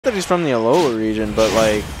that he's from the Alola region, but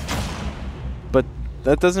like,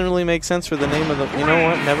 that doesn't really make sense for the name of the. You know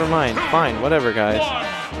what? Never mind. Fine. Whatever, guys.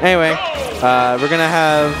 Anyway, we're gonna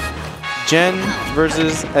have Gen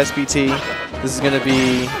versus SPT. This is gonna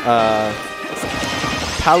be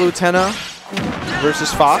Palutena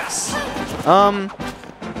versus Fox.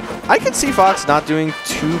 I could see Fox not doing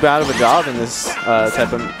too bad of a job in this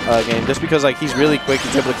type of game, just because like he's really quick,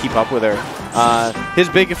 he's able to keep up with her. His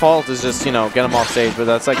big fault is just, you know, get him off stage, but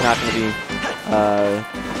that's like not going to be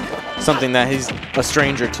something that he's a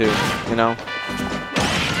stranger to, you know.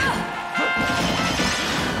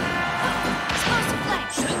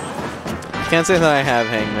 Can't say that I have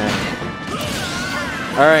Hangman.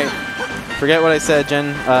 All right, forget what I said,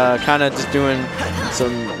 Jen. Kind of just doing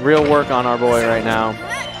some real work on our boy right now.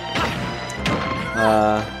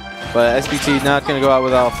 But SPT not going to go out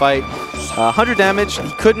without a fight. 100 damage. He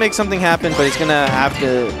could make something happen, but he's going to have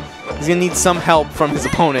to. He's going to need some help from his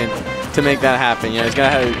opponent to make that happen. You know, he's going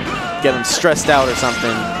to have to get him stressed out or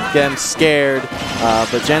something, get him scared.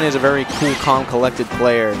 But Jen is a very cool, calm, collected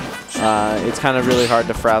player. It's kind of really hard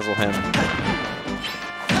to frazzle him.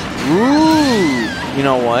 Ooh, you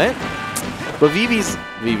know what? But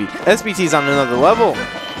SPT's on another level.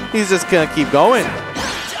 He's just going to keep going.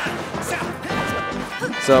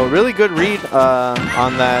 So really good read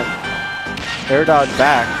on that air dodge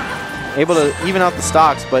back. Able to even out the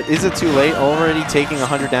stocks, but is it too late? Already taking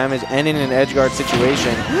 100 damage and in an edge guard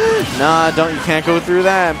situation. Nah, you can't go through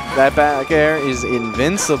that. That back air is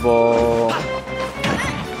invincible.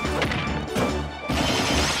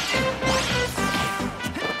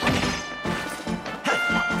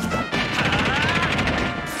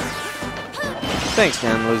 Thanks,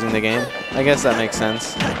 Jen, losing the game. I guess that makes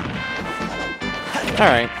sense.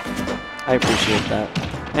 Alright. I appreciate that.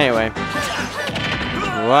 Anyway.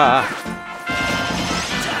 Wow.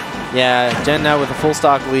 Yeah, Jen now with a full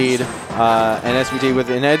stock lead. And SPT with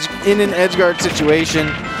an edge guard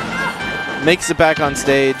situation. Makes it back on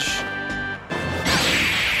stage.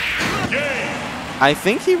 I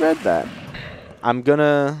think he read that. I'm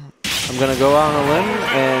gonna go out on a limb,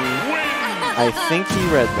 and I think he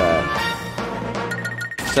read that.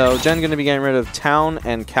 So Jen gonna be getting rid of Town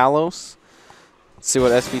and Kalos. Let's see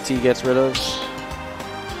what SPT gets rid of.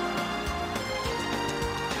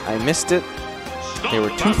 I missed it. They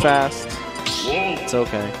were too fast. It's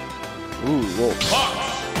okay. Ooh, Wolf.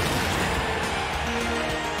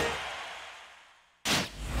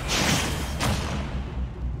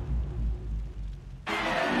 3,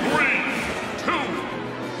 2,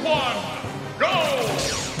 1, go!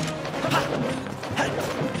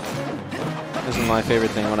 This is my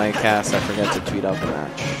favorite thing when I cast. I forget to tweet out the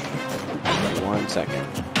match. 1 second.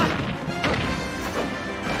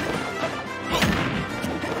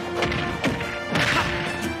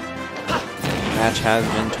 Match has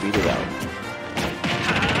been tweeted out.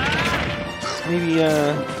 Maybe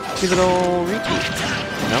give it a little retweet.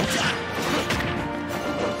 You know?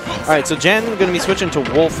 Alright, so Jen going to be switching to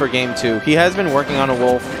Wolf for game 2. He has been working on a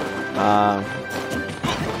Wolf.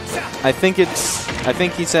 I think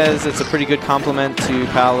he says it's a pretty good compliment to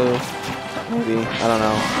Palu. Maybe. I don't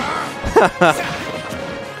know.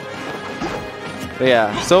 But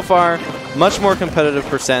yeah, so far, much more competitive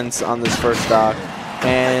percents on this first stock.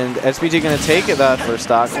 And SPT going to take that first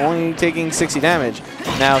stock, only taking 60 damage.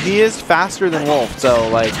 Now, he is faster than Wolf, so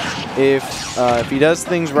like if he does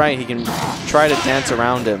things right, he can try to dance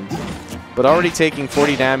around him. But already taking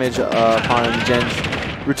 40 damage upon Gen's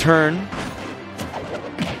return.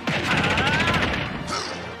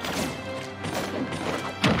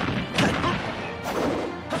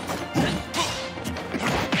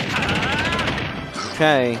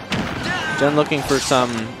 Okay, Jen looking for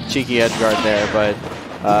some cheeky edge guard there, but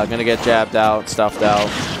gonna get jabbed out, stuffed out.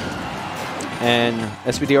 And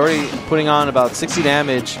SPT already putting on about 60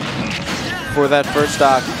 damage for that first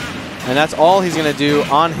stock, and that's all he's gonna do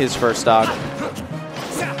on his first stock.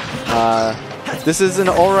 This is an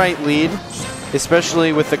alright lead,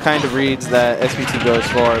 especially with the kind of reads that SPT goes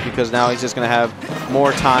for, because now he's just gonna have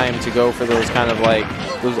more time to go for those kind of like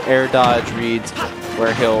those air dodge reads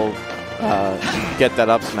where he'll get that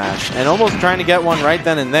up smash. And almost trying to get one right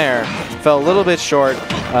then and there. Fell a little bit short.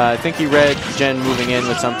 I think he read Jen moving in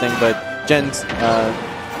with something, but Jen's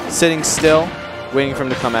sitting still, waiting for him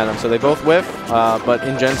to come at him. So they both whiff, but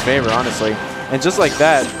in Jen's favor, honestly. And just like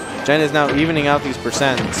that, Jen is now evening out these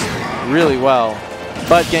percents really well.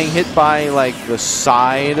 But getting hit by like the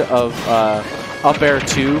side of up air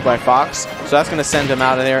 2 by Fox. So that's going to send him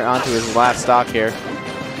out of there onto his last stock here.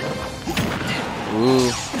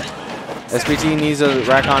 Ooh. SPT needs to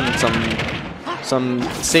rack on some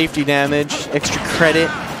safety damage, extra credit.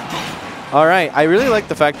 All right, I really like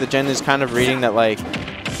the fact that Gen is kind of reading that, like,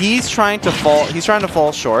 he's trying to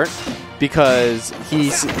fall short because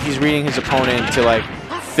he's reading his opponent to, like,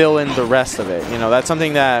 fill in the rest of it. You know, that's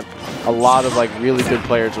something that a lot of, like, really good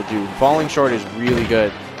players will do. Falling short is really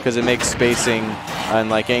good because it makes spacing and,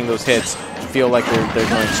 like, getting those hits feel like they're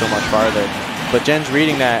going so much farther. But Gen's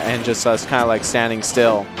reading that and just kind of, like, standing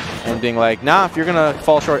still and being like, nah, if you're going to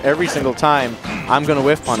fall short every single time, I'm going to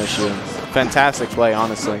whiff punish you. Fantastic play,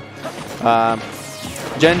 honestly.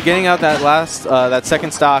 Gen getting out that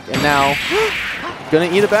second stock, and now gonna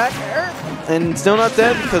eat a back air, and still not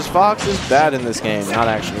dead because Fox is bad in this game. Not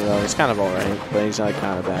actually though, he's kind of alright, but he's like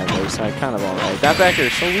kind of bad. But he's like kind of alright. That back air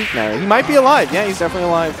is so weak now. He might be alive. Yeah, he's definitely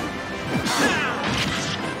alive.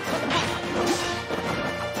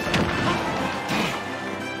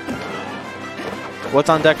 What's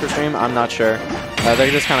on deck for stream? I'm not sure.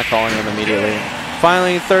 They're just kind of calling him immediately.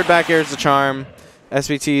 Finally, third back air is the charm.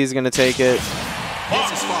 SPT is going to take it.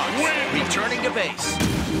 This is Fox, returning to base.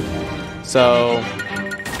 So,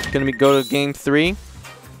 going to go to game 3.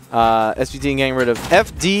 SPT getting rid of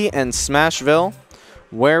FD and Smashville.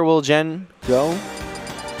 Where will Gen go?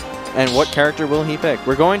 And what character will he pick?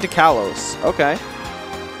 We're going to Kalos. Okay.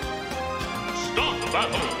 Stop the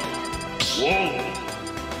battle.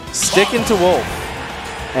 Wolf. Sticking to Wolf.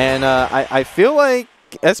 And I feel like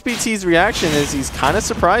SPT's reaction is he's kind of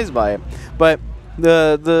surprised by it. But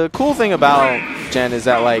the cool thing about Gen is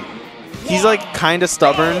that, like, he's like kind of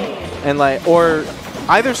stubborn and like, or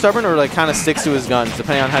either stubborn or like kind of sticks to his guns,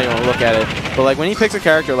 depending on how you want to look at it. But like when he picks a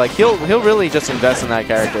character, like he'll really just invest in that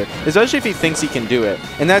character, especially if he thinks he can do it.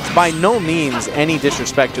 And that's by no means any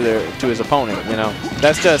disrespect to his opponent. You know,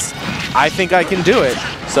 that's just, I think I can do it,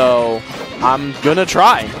 so I'm gonna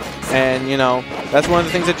try. And you know, that's one of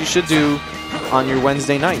the things that you should do on your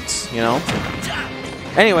Wednesday nights. You know.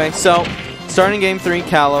 Anyway, so. Starting game 3,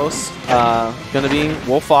 Kalos. Gonna be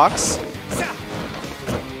Wolf Fox.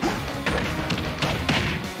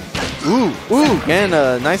 Ooh, again,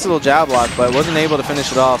 a nice little jab block, but wasn't able to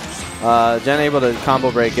finish it off. Gen able to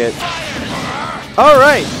combo break it. All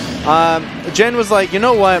right. Gen was like, you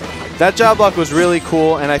know what? That jab block was really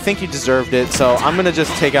cool, and I think you deserved it, so I'm gonna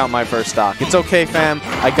just take out my first stock. It's okay, fam.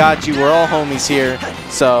 I got you. We're all homies here.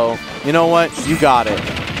 So, you know what? You got it.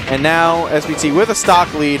 And now, SPT with a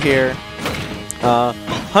stock lead here.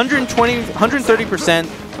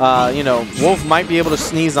 130%, you know, Wolf might be able to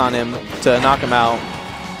sneeze on him to knock him out.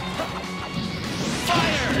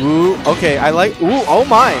 Ooh, okay, I like, ooh, oh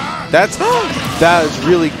my. That is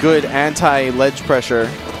really good anti-ledge pressure.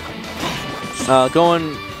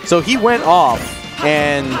 So he went off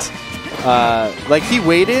and, like he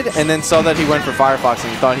waited and then saw that he went for Firefox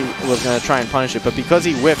and he thought he was going to try and punish it. But because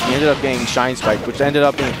he whiffed, he ended up getting Shine Spike, which ended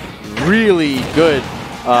up being really good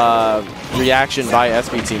reaction by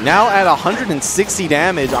SPT. Now at 160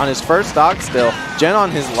 damage on his first stock still. Gen on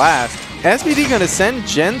his last. SPT gonna send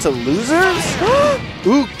Gen to losers?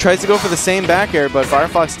 Ooh, tries to go for the same back air, but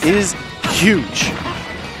Firefox is huge.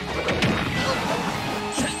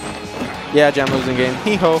 Yeah, Gen losing game.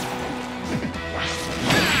 Hee-ho.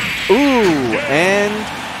 Ooh, and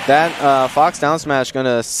that Fox down smash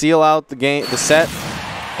gonna seal out the game, the set.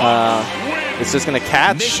 It's just gonna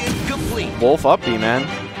catch Wolf up B, man.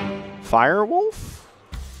 Fire Wolf?